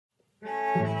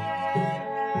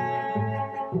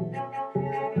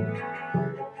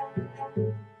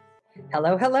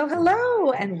Hello, hello,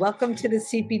 hello, and welcome to the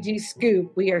CPG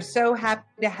Scoop. We are so happy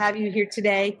to have you here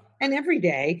today and every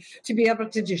day to be able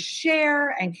to just share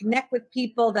and connect with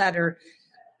people that are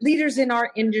leaders in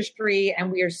our industry.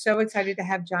 And we are so excited to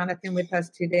have Jonathan with us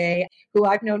today, who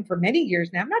I've known for many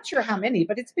years now. I'm not sure how many,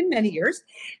 but it's been many years.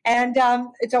 And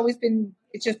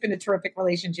it's just been a terrific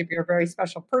relationship. You're a very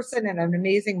special person and an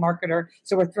amazing marketer.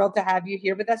 So we're thrilled to have you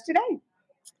here with us today.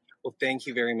 Well, thank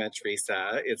you very much,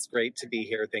 Risa. It's great to be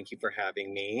here. Thank you for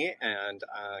having me, and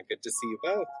good to see you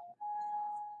both.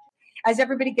 As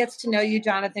everybody gets to know you,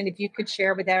 Jonathan, if you could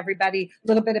share with everybody a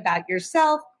little bit about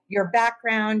yourself, your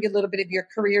background, a little bit of your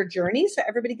career journey, so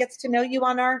everybody gets to know you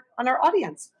on our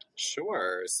audience.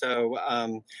 Sure. So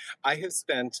I have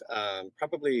spent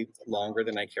probably longer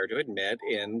than I care to admit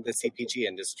in the CPG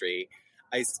industry.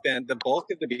 I spent the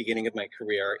bulk of the beginning of my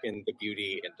career in the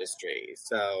beauty industry.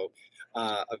 So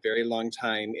a very long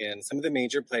time in some of the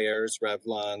major players,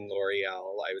 Revlon,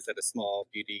 L'Oreal. I was at a small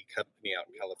beauty company out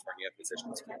in California,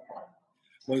 Physicians Group.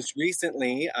 Most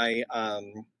recently, I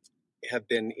have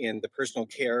been in the personal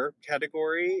care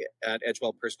category at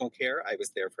Edgewell Personal Care. I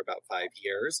was there for about 5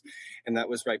 years, and that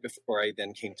was right before I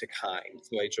then came to Kind.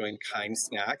 So I joined Kind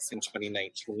Snacks in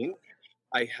 2019.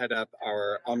 I head up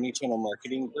our Omnichannel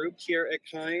Marketing group here at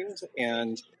Kind,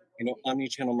 and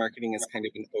omnichannel marketing is kind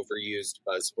of an overused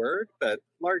buzzword, but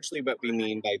largely what we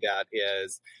mean by that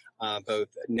is both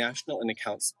national and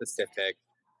account specific,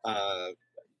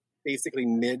 basically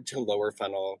mid to lower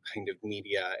funnel kind of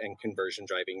media and conversion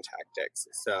driving tactics.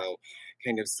 So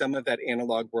kind of some of that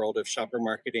analog world of shopper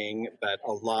marketing, but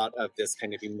a lot of this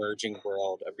kind of emerging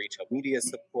world of retail media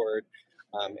support.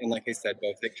 And like I said,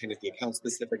 both at kind of the account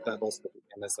specific levels with the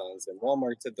Amazons and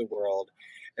Walmarts of the world,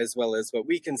 as well as what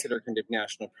we consider kind of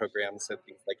national programs, so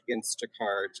things like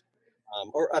Instacart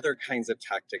or other kinds of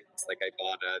tactics like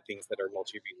Ibotta, things that are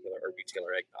multi-retailer or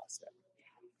retailer agnostic.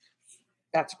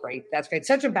 That's great. That's great.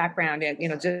 Such a background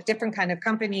in, just different kind of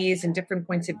companies and different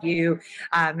points of view.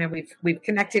 And we've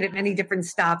connected at many different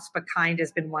stops, but Kind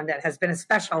has been one that has been a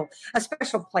special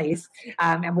place.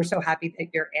 And we're so happy that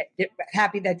you're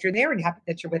there and happy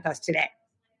that you're with us today.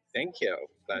 Thank you.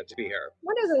 Glad to be here.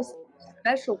 One of those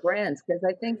special brands, because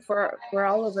I think for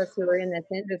all of us who are in this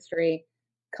industry,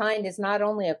 Kind is not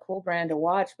only a cool brand to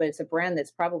watch, but it's a brand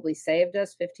that's probably saved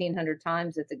us 1,500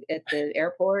 times at the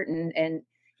airport and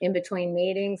in between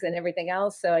meetings and everything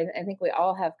else. So I think we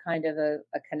all have kind of a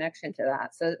connection to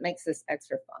that. So it makes this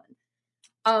extra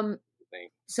fun.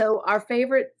 So our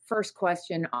favorite first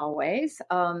question always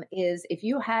is, if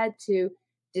you had to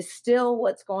distill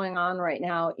what's going on right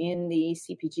now in the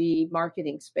CPG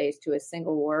marketing space to a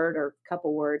single word or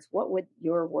couple words, what would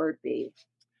your word be?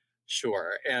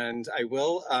 Sure. And I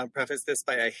will preface this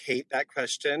by, I hate that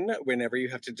question whenever you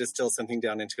have to distill something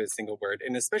down into a single word.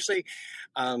 And especially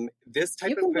this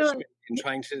type of question in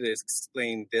trying to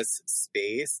explain this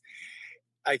space,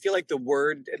 I feel like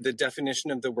the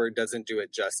definition of the word doesn't do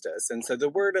it justice. And so the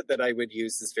word that I would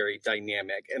use is very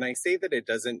dynamic. And I say that it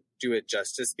doesn't do it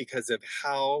justice because of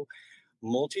how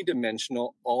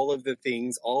multidimensional all of the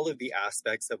things, all of the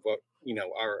aspects of what,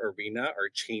 our arena are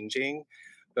changing,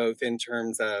 both in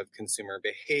terms of consumer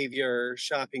behavior,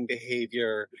 shopping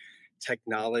behavior,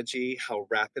 technology, how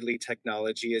rapidly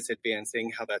technology is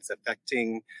advancing, how that's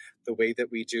affecting the way that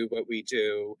we do what we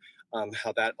do,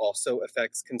 how that also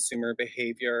affects consumer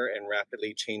behavior and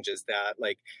rapidly changes that,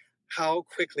 like how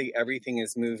quickly everything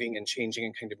is moving and changing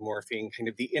and kind of morphing, kind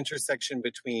of the intersection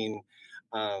between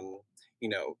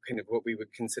kind of what we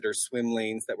would consider swim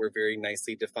lanes that were very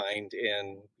nicely defined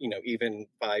in, even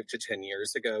 5 to 10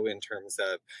 years ago in terms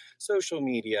of social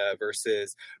media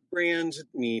versus brand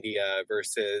media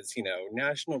versus,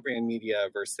 national brand media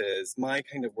versus my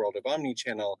kind of world of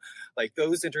omnichannel. Like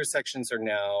those intersections are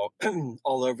now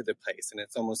all over the place. And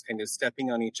it's almost kind of stepping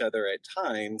on each other at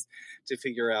times to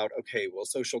figure out, okay, well,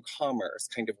 social commerce,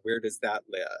 kind of where does that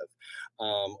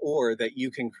live? Or that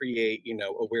you can create,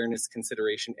 awareness,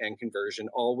 consideration, and conversion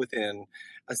all within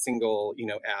a single,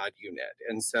 ad unit.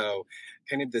 And so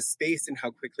kind of the space and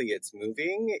how quickly it's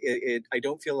moving, I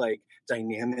don't feel like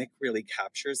dynamic really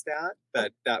captures that,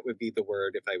 but that would be the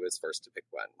word if I was forced to pick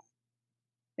one.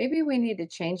 Maybe we need to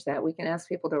change that. We can ask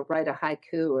people to write a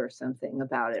haiku or something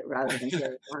about it rather than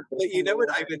But you know what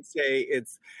I would say?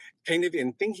 It's kind of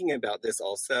in thinking about this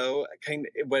also,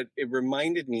 what it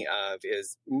reminded me of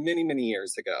is many, many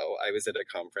years ago, I was at a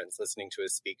conference listening to a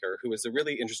speaker who was a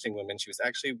really interesting woman. She was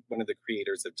actually one of the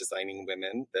creators of Designing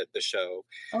Women, the show.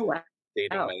 Oh, wow.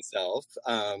 Dating myself.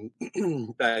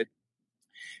 But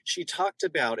she talked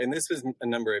about, and this was a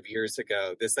number of years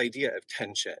ago, this idea of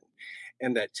tension.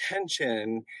 And that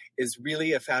tension is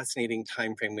really a fascinating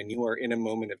time frame when you are in a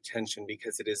moment of tension,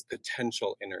 because it is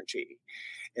potential energy.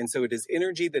 And so it is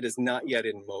energy that is not yet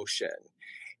in motion.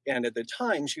 And at the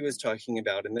time she was talking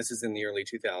about, and this is in the early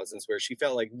 2000s, where she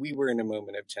felt like we were in a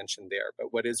moment of tension there.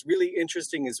 But what is really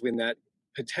interesting is when that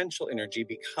potential energy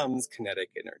becomes kinetic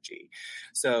energy.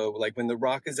 So like when the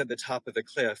rock is at the top of the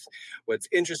cliff, what's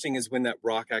interesting is when that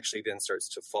rock actually then starts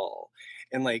to fall.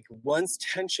 And like once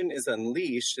tension is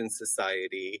unleashed in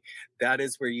society, that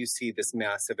is where you see this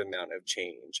massive amount of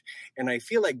change. And I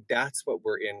feel like that's what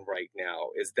we're in right now,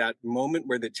 is that moment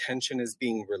where the tension is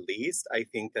being released. I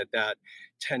think that that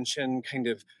tension kind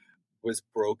of was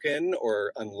broken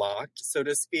or unlocked, so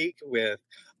to speak, with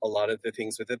a lot of the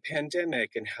things with the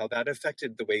pandemic and how that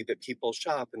affected the way that people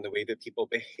shop and the way that people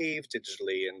behave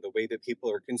digitally and the way that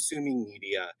people are consuming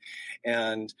media.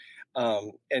 And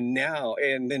now,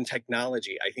 and then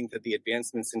technology. I think that the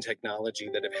advancements in technology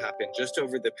that have happened just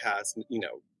over the past,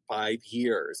 5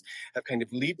 years have kind of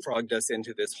leapfrogged us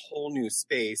into this whole new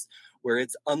space where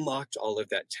it's unlocked all of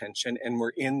that tension, and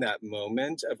we're in that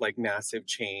moment of like massive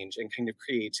change and kind of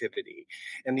creativity.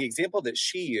 And the example that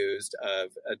she used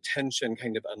of a tension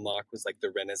kind of unlock was like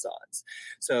the Renaissance.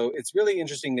 So it's really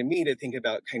interesting to me to think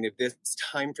about kind of this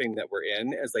time frame that we're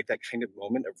in as like that kind of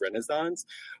moment of Renaissance,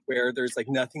 where there's like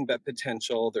nothing but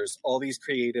potential. There's all these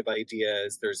creative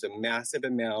ideas. There's a massive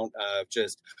amount of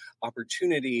just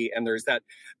opportunity, and there's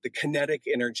the kinetic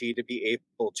energy to be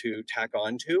able to tack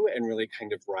onto and really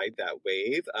kind of ride that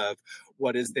wave of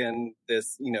what is then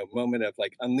this, moment of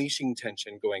like unleashing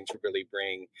tension going to really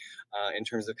bring in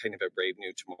terms of kind of a brave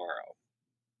new tomorrow.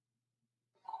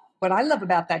 What I love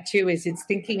about that too is it's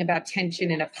thinking about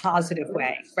tension in a positive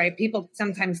way, right? People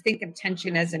sometimes think of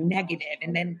tension as a negative,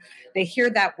 and then they hear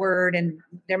that word and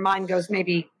their mind goes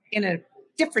maybe in a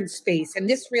different space. And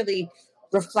this really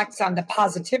reflects on the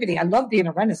positivity. I love being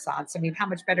a Renaissance. I mean, how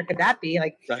much better could that be?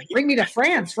 Like, right. Bring me to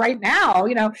France right now,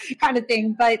 kind of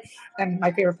thing. But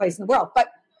my favorite place in the world. But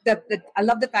I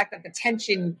love the fact that the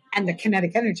tension and the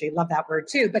kinetic energy, love that word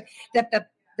too, but that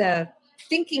the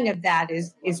thinking of that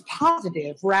is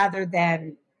positive rather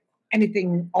than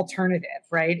anything alternative,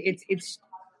 right? It's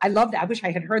I love that. I wish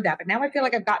I had heard that, but now I feel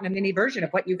like I've gotten a mini version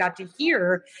of what you got to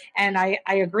hear. And I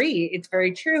agree. It's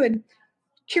very true. And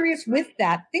curious with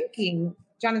that thinking,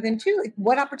 Jonathan, too, like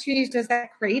what opportunities does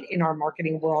that create in our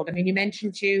marketing world? I mean, you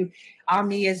mentioned too,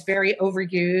 Omni is very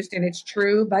overused, and it's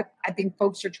true, but I think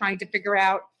folks are trying to figure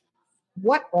out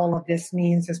what all of this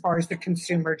means as far as the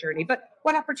consumer journey. But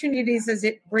what opportunities does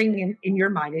it bring in your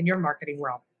mind, in your marketing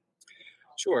world?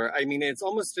 Sure. I mean, it's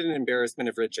almost an embarrassment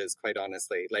of riches, quite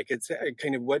honestly. Like it's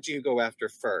kind of what do you go after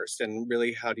first, and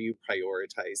really how do you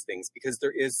prioritize things? Because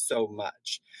there is so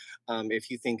much. If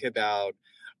you think about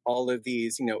all of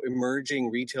these, emerging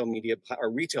retail media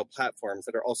or retail platforms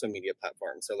that are also media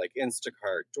platforms. So like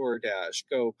Instacart, DoorDash,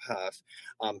 GoPuff,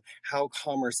 how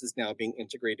commerce is now being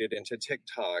integrated into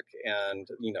TikTok and,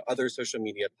 other social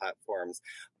media platforms.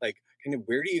 Like kind of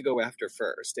where do you go after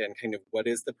first, and kind of what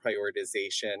is the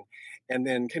prioritization? And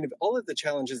then kind of all of the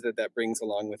challenges that brings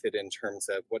along with it in terms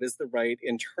of what is the right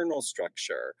internal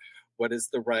structure? What is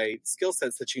the right skill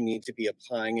sets that you need to be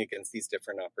applying against these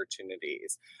different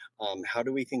opportunities? How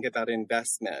do we think about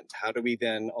investment? How do we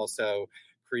then also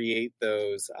create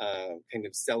those kind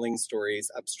of selling stories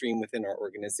upstream within our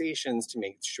organizations to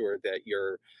make sure that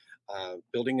you're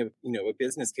building a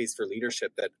business case for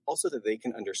leadership that they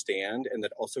can understand, and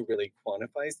that also really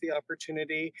quantifies the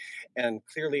opportunity and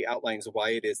clearly outlines why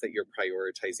it is that you're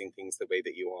prioritizing things the way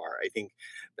that you are. I think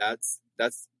that's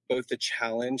both the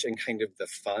challenge and kind of the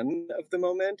fun of the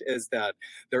moment, is that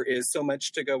there is so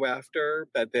much to go after,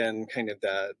 but then kind of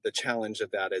the challenge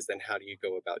of that is then how do you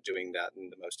go about doing that in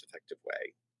the most effective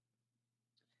way?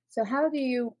 So how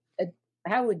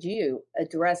would you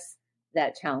address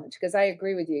that challenge? Because I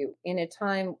agree with you, in a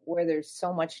time where there's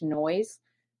so much noise,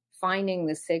 finding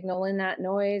the signal in that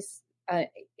noise,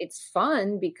 it's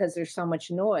fun because there's so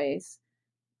much noise.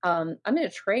 I'm at a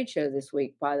trade show this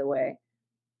week, by the way,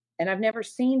 and I've never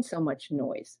seen so much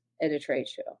noise at a trade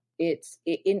show.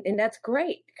 And that's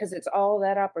great because it's all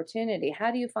that opportunity. How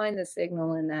do you find the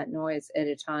signal in that noise at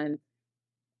a time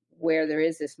where there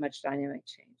is this much dynamic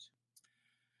change?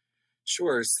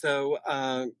 Sure. So,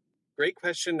 great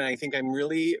question. I think I'm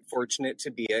really fortunate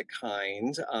to be at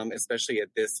Kind, especially at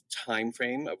this time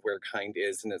frame of where Kind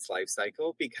is in its life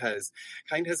cycle, because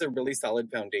Kind has a really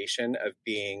solid foundation of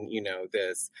being,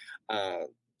 this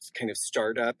kind of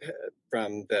startup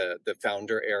from the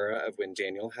founder era of when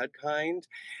Daniel had Kind.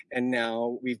 And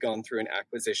now we've gone through an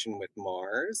acquisition with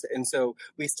Mars. And so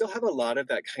we still have a lot of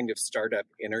that kind of startup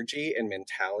energy and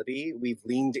mentality. We've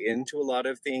leaned into a lot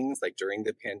of things, like during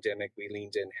the pandemic, we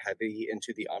leaned in heavy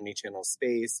into the omnichannel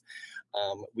space.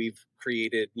 We've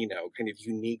created, kind of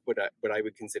unique, what I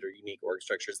would consider unique org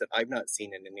structures that I've not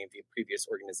seen in any of the previous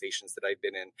organizations that I've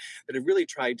been in, that have really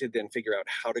tried to then figure out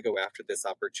how to go after this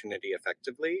opportunity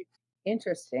effectively.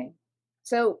 Interesting.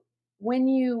 So when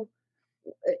you,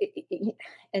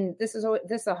 and this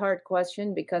is a hard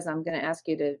question because I'm going to ask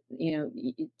you to,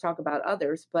 talk about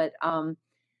others, but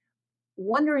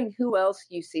wondering who else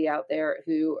you see out there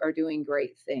who are doing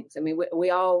great things. I mean,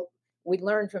 we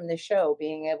learn from this show,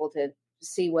 being able to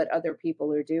see what other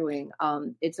people are doing.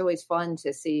 It's always fun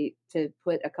to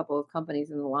put a couple of companies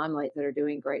in the limelight that are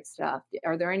doing great stuff.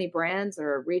 Are there any brands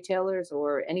or retailers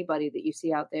or anybody that you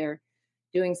see out there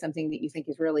doing something that you think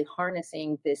is really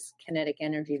harnessing this kinetic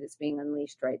energy that's being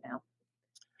unleashed right now?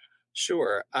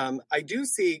 Sure. I do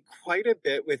see quite a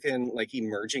bit within like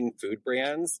emerging food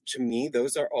brands. To me,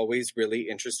 those are always really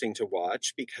interesting to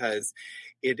watch because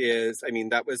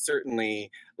that was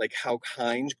certainly like how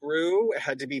Kind grew. It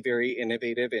had to be very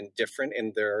innovative and different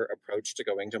in their approach to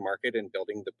going to market and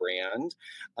building the brand,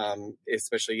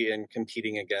 especially in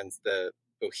competing against the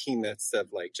behemoths of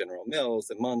like General Mills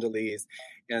and Mondelez.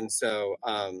 And so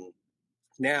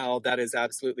now that is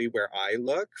absolutely where I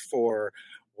look for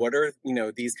what are,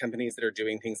 these companies that are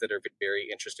doing things that are very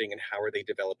interesting, and how are they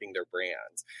developing their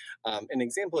brands? An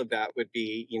example of that would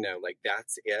be, like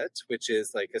That's It, which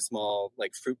is like a small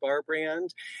like fruit bar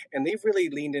brand. And they've really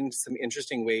leaned into some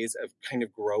interesting ways of kind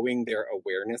of growing their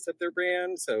awareness of their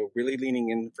brand. So really leaning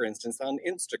in, for instance, on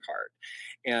Instacart.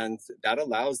 And that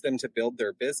allows them to build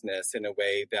their business in a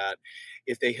way that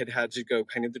if they had to go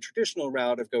kind of the traditional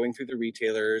route of going through the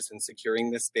retailers and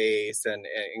securing the space and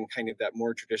kind of that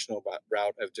more traditional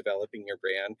route of developing your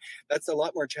brand, that's a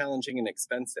lot more challenging and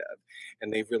expensive.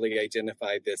 And they've really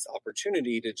identified this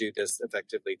opportunity to do this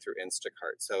effectively through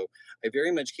Instacart. So I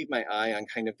very much keep my eye on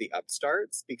kind of the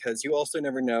upstarts, because you also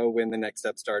never know when the next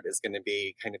upstart is going to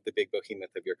be kind of the big behemoth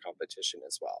of your competition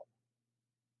as well.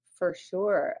 For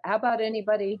sure. How about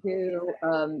anybody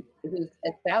who's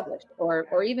established,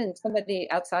 or even somebody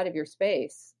outside of your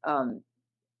space?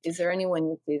 Is there anyone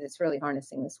you see that's really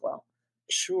harnessing this well?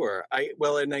 Sure. I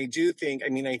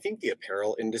think the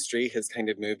apparel industry has kind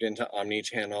of moved into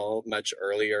omni-channel much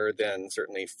earlier than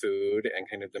certainly food and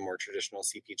kind of the more traditional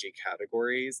CPG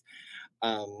categories.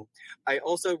 I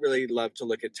also really love to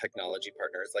look at technology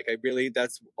partners.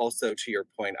 That's also to your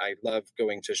point, I love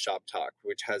going to Shop Talk,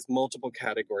 which has multiple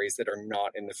categories that are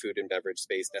not in the food and beverage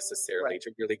space necessarily, right,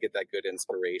 to really get that good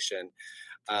inspiration.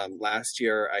 Last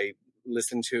year, I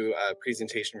listened to a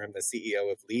presentation from the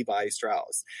CEO of Levi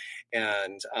Strauss,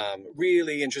 and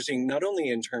really interesting, not only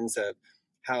in terms of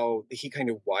how he kind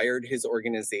of wired his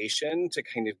organization to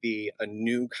kind of be a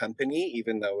new company,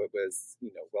 even though it was,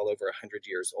 well over 100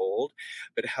 years old,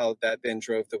 but how that then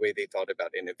drove the way they thought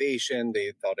about innovation.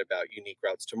 They thought about unique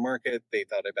routes to market. They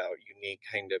thought about unique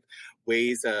kind of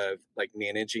ways of like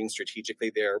managing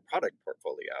strategically their product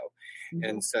portfolio. Mm-hmm.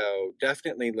 And so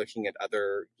definitely looking at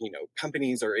other,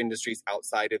 companies or industries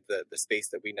outside of the space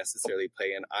that we necessarily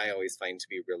play in, I always find to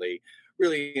be really,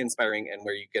 really inspiring, and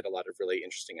where you get a lot of really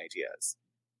interesting ideas.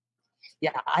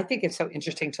 Yeah, I think it's so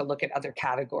interesting to look at other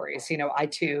categories.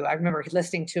 I remember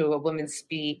listening to a woman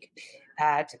speak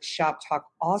at Shop Talk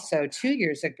also 2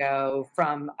 years ago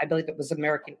from, I believe it was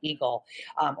American Eagle,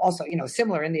 also,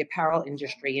 similar in the apparel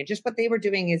industry. And just what they were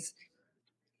doing is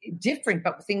different,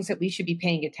 but things that we should be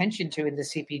paying attention to in the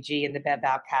CPG and the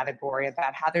Bev-Out category,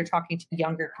 about how they're talking to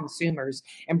younger consumers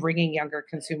and bringing younger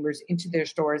consumers into their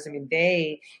stores. I mean,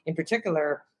 they, in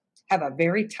particular, have a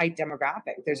very tight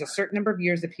demographic. There's a certain number of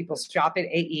years that people shop at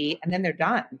AE and then they're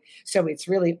done. So it's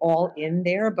really all in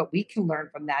there, but we can learn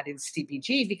from that in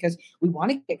CPG because we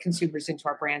want to get consumers into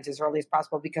our brands as early as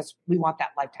possible because we want that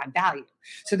lifetime value.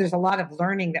 So there's a lot of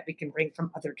learning that we can bring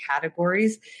from other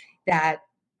categories that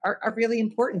are really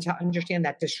important to understand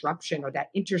that disruption or that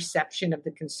interception of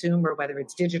the consumer, whether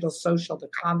it's digital, social, the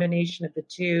combination of the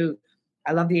two.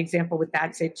 I love the example with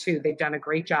That's It too. They've done a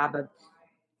great job of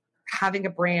having a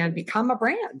brand become a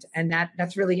brand. And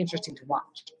that's really interesting to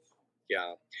watch.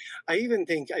 Yeah. I even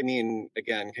think, I mean,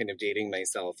 again, kind of dating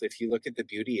myself, if you look at the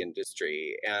beauty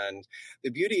industry, and the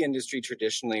beauty industry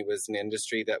traditionally was an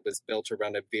industry that was built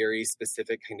around a very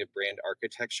specific kind of brand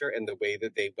architecture and the way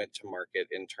that they went to market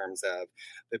in terms of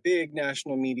the big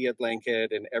national media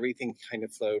blanket, and everything kind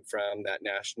of flowed from that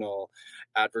national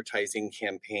advertising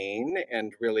campaign,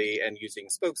 and really, and using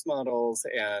spokesmodels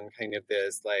and kind of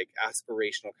this like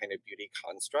aspirational kind of beauty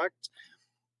construct.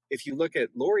 If you look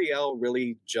at L'Oreal,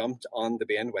 really jumped on the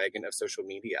bandwagon of social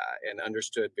media and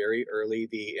understood very early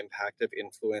the impact of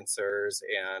influencers,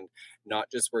 and not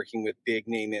just working with big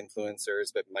name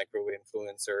influencers, but micro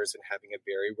influencers, and having a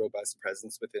very robust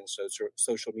presence within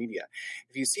social media.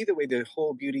 If you see the way the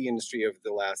whole beauty industry over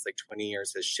the last like 20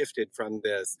 years has shifted from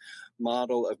this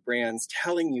model of brands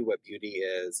telling you what beauty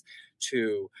is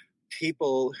to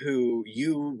people who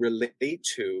you relate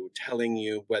to telling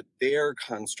you what their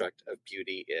construct of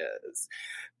beauty is.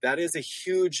 That is a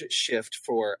huge shift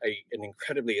for an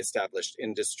incredibly established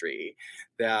industry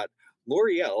that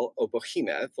L'Oreal, a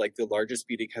behemoth, like the largest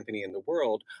beauty company in the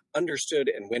world, understood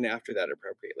and went after that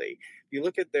appropriately. If you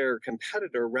look at their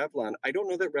competitor, Revlon, I don't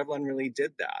know that Revlon really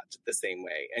did that the same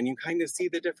way. And you kind of see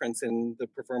the difference in the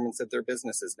performance of their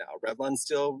businesses now. Revlon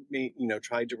still,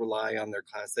 tried to rely on their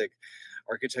classic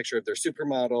architecture of their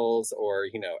supermodels, or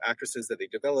actresses that they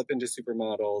develop into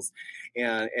supermodels,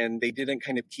 and they didn't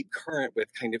kind of keep current with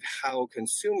kind of how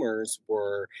consumers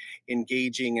were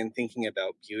engaging and thinking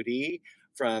about beauty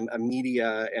from a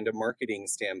media and a marketing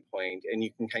standpoint. And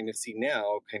you can kind of see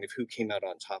now kind of who came out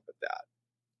on top of that.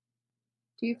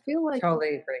 Do you feel like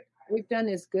totally agree we've done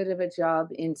as good of a job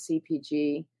in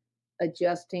CPG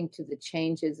adjusting to the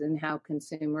changes in how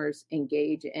consumers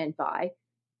engage and buy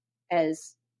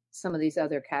as some of these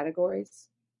other categories?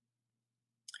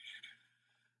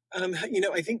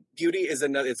 I think beauty is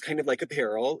it's kind of like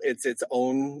apparel. It's its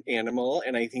own animal.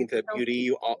 And I think that beauty,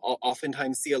 you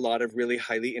oftentimes see a lot of really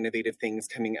highly innovative things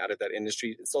coming out of that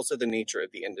industry. It's also the nature of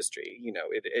the industry.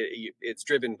 It's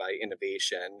driven by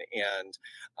innovation, and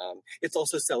it's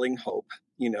also selling hope.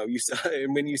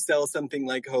 And when you sell something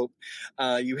like hope,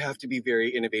 you have to be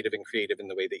very innovative and creative in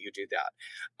the way that you do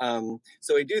that.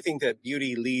 So I do think that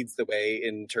beauty leads the way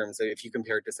in terms of, if you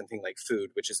compare it to something like food,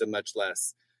 which is a much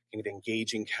less kind of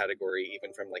engaging category,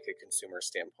 even from like a consumer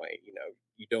standpoint.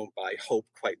 You don't buy hope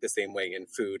quite the same way in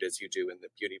food as you do in the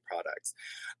beauty products.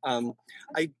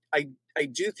 I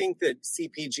do think that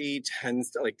CPG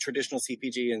tends to, like traditional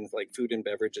CPG and like food and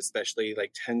beverage especially,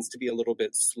 like tends to be a little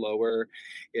bit slower.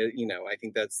 I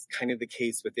think that's kind of the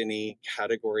case with any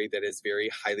category that is very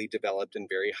highly developed and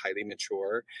very highly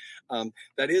mature.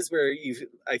 That is where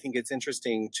I think it's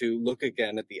interesting to look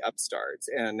again at the upstarts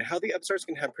and how the upstarts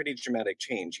can have pretty dramatic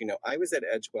change. I was at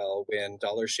Edgewell when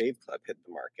Dollar Shave Club hit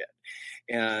the market,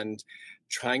 and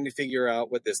trying to figure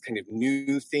out what this kind of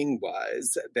new thing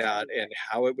was, and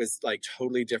how it was like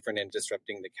totally different and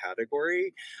disrupting the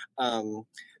category.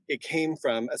 It came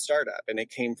from a startup, and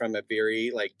it came from a very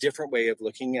like different way of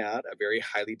looking at a very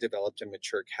highly developed and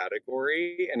mature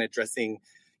category, and addressing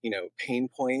pain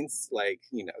points like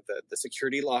the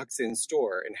security locks in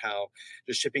store, and how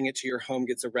just shipping it to your home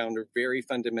gets around a very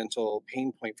fundamental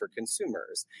pain point for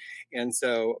consumers. And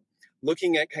so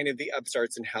looking at kind of the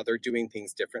upstarts and how they're doing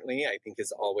things differently, I think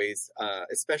is always,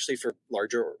 especially for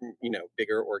larger,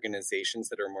 bigger organizations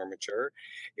that are more mature,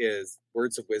 is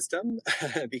words of wisdom,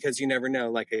 because you never know,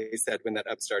 like I said, when that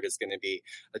upstart is going to be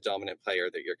a dominant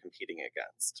player that you're competing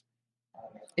against.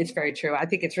 It's very true. I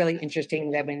think it's really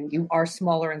interesting that when you are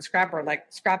smaller and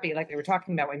scrappy, like we were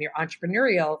talking about, when you're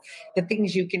entrepreneurial, the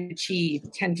things you can achieve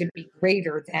tend to be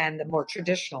greater than the more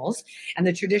traditionals. And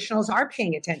the traditionals are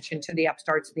paying attention to the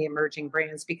upstarts and the emerging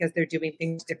brands because they're doing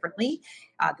things differently.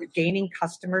 They're gaining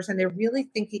customers, and they're really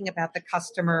thinking about the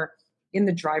customer in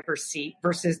the driver's seat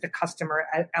versus the customer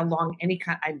along any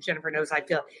kind. And Jennifer knows, I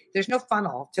feel there's no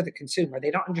funnel to the consumer.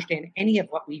 They don't understand any of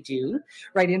what we do,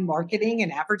 right, in marketing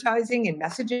and advertising and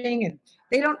messaging. And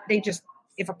they just,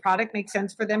 if a product makes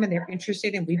sense for them and they're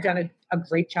interested, and we've done a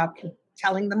great job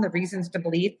telling them the reasons to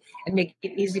believe and make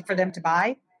it easy for them to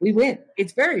buy, we win.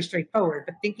 It's very straightforward,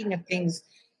 but thinking of things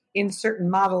in certain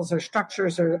models or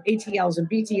structures or ATLs and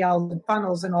BTLs and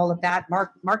funnels and all of that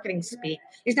marketing speak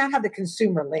is not how the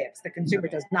consumer lives. The consumer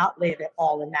does not live at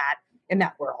all in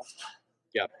that world.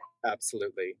 Yep,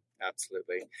 absolutely.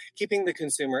 Keeping the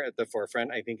consumer at the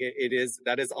forefront, I think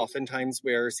that is oftentimes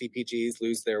where CPGs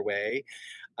lose their way.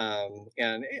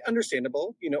 And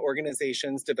understandable,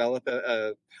 organizations develop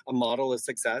a model of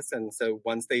success. And so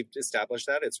once they've established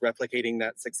that, it's replicating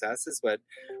that success is what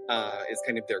is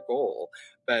kind of their goal.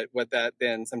 But what that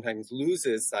then sometimes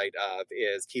loses sight of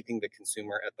is keeping the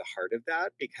consumer at the heart of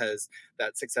that, because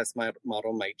that success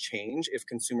model might change if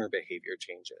consumer behavior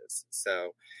changes.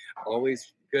 So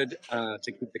always good to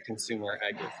keep the consumer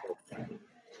at your forefront.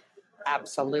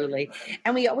 Absolutely.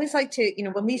 And we always like to,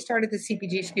 when we started the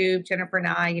CPG Scoop, Jennifer and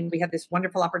I, and we had this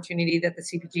wonderful opportunity that the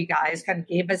CPG guys kind of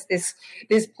gave us this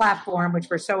platform, which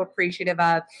we're so appreciative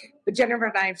of. But Jennifer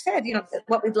and I have said,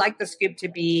 what we'd like the Scoop to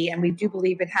be, and we do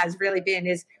believe it has really been,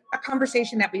 is a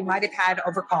conversation that we might have had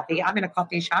over coffee. I'm in a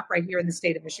coffee shop right here in the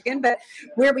state of Michigan, but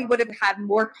where we would have had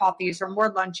more coffees or more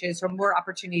lunches or more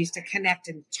opportunities to connect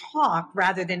and talk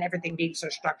rather than everything being so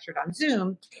structured on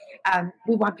Zoom.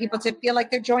 We want people to feel like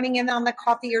they're joining in on the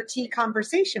coffee or tea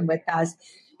conversation with us.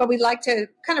 But we'd like to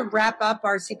kind of wrap up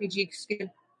our CPG Scoop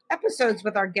episodes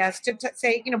with our guests to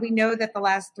say, we know that the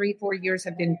last 3-4 years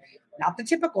have been not the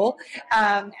typical,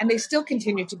 and they still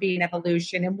continue to be an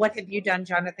evolution. And what have you done,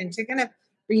 Jonathan, to kind of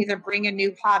either bring a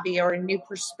new hobby or a new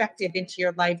perspective into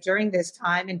your life during this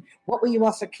time? And what will you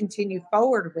also continue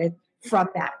forward with from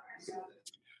that?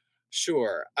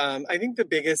 Sure. I think the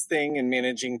biggest thing in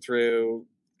managing through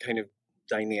kind of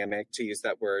dynamic, to use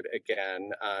that word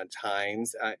again,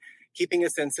 times, keeping a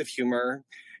sense of humor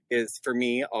is for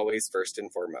me always first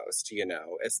and foremost,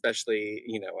 especially,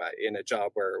 in a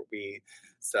job where we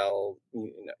sell,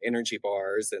 energy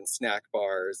bars and snack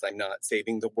bars. I'm not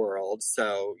saving the world.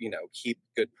 So, keep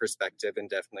good perspective and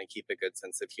definitely keep a good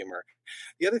sense of humor.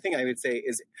 The other thing I would say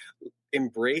is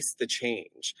embrace the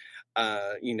change,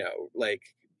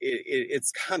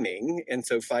 it's coming. And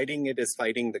so fighting it is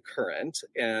fighting the current.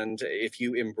 And if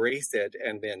you embrace it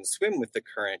and then swim with the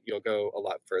current, you'll go a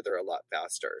lot further, a lot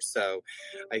faster. So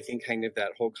I think kind of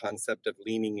that whole concept of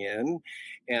leaning in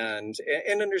and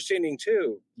understanding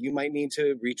too, you might need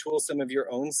to retool some of your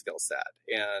own skill set.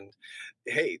 And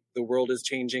hey, the world is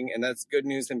changing, and that's good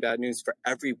news and bad news for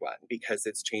everyone because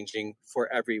it's changing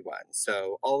for everyone.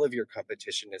 So all of your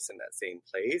competition is in that same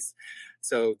place.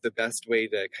 So the best way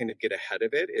to kind of get ahead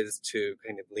of it is to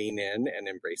kind of lean in and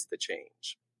embrace the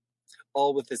change,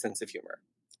 all with a sense of humor.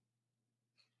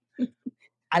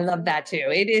 I love that too.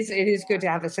 It is good to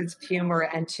have a sense of humor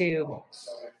and to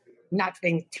not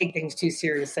take things too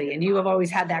seriously. And you have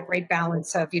always had that great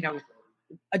balance of,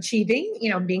 achieving,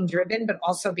 being driven, but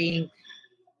also being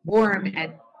warm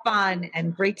and fun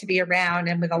and great to be around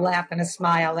and with a laugh and a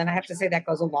smile. And I have to say that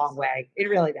goes a long way. It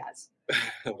really does.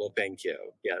 Well, thank you.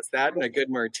 Yes, that and a good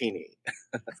martini.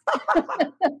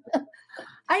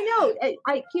 I know.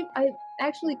 I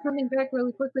actually coming back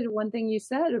really quickly to one thing you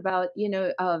said about,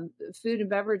 food and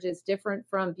beverage is different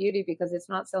from beauty because it's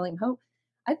not selling hope.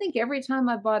 I think every time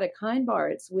I bought a Kind bar,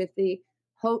 it's with the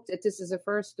hope that this is the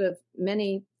first of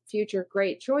many future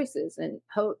great choices and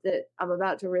hope that I'm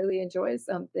about to really enjoy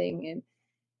something.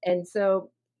 And so,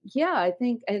 yeah, I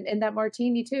think, and that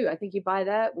martini too, I think you buy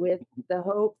that with the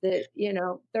hope that,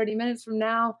 30 minutes from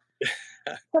now,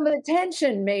 some of the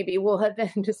tension maybe will have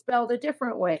been dispelled a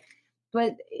different way.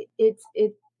 But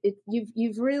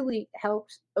you've really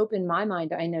helped open my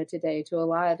mind, I know today, to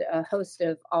a host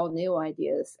of all new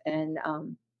ideas. And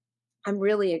I'm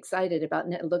really excited about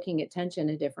looking at tension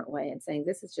a different way and saying,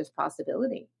 this is just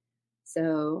possibility.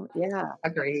 So, yeah.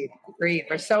 Agreed.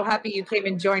 We're so happy you came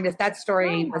and joined us. That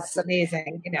story was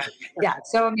amazing. Yeah,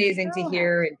 so amazing to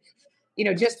hear.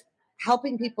 And, just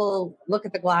helping people look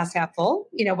at the glass half full,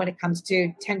 when it comes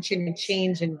to tension and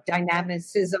change and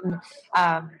dynamicism,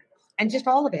 and just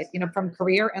all of it, from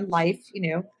career and life,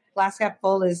 glass half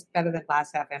full is better than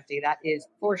glass half empty. That is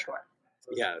for sure.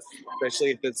 Yes,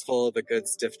 especially if it's full of a good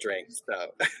stiff drink.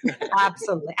 So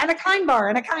absolutely, and a Kind bar.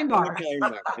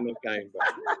 Absolutely.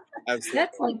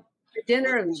 That's like the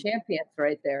dinner of champions,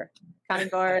 right there.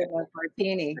 Kind bar and a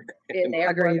martini.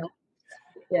 Agreed.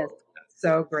 Yes,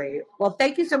 so great. Well,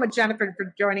 thank you so much, Jennifer,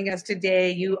 for joining us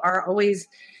today. You are always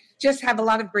just have a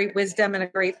lot of great wisdom and a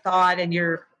great thought, and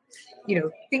you're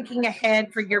thinking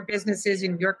ahead for your businesses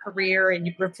and your career, and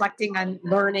you're reflecting on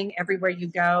learning everywhere you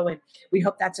go. And we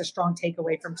hope that's a strong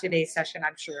takeaway from today's session.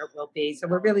 I'm sure it will be. So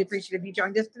we're really appreciative you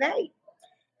joined us today.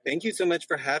 Thank you so much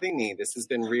for having me. This has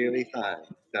been really fun.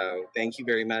 So thank you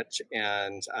very much.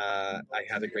 And I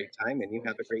had a great time, and you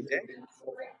have a great day.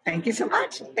 Thank you so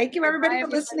much. Thank you, everybody, for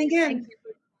listening in.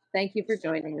 Thank you for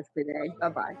joining us today.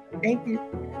 Bye-bye. Thank you.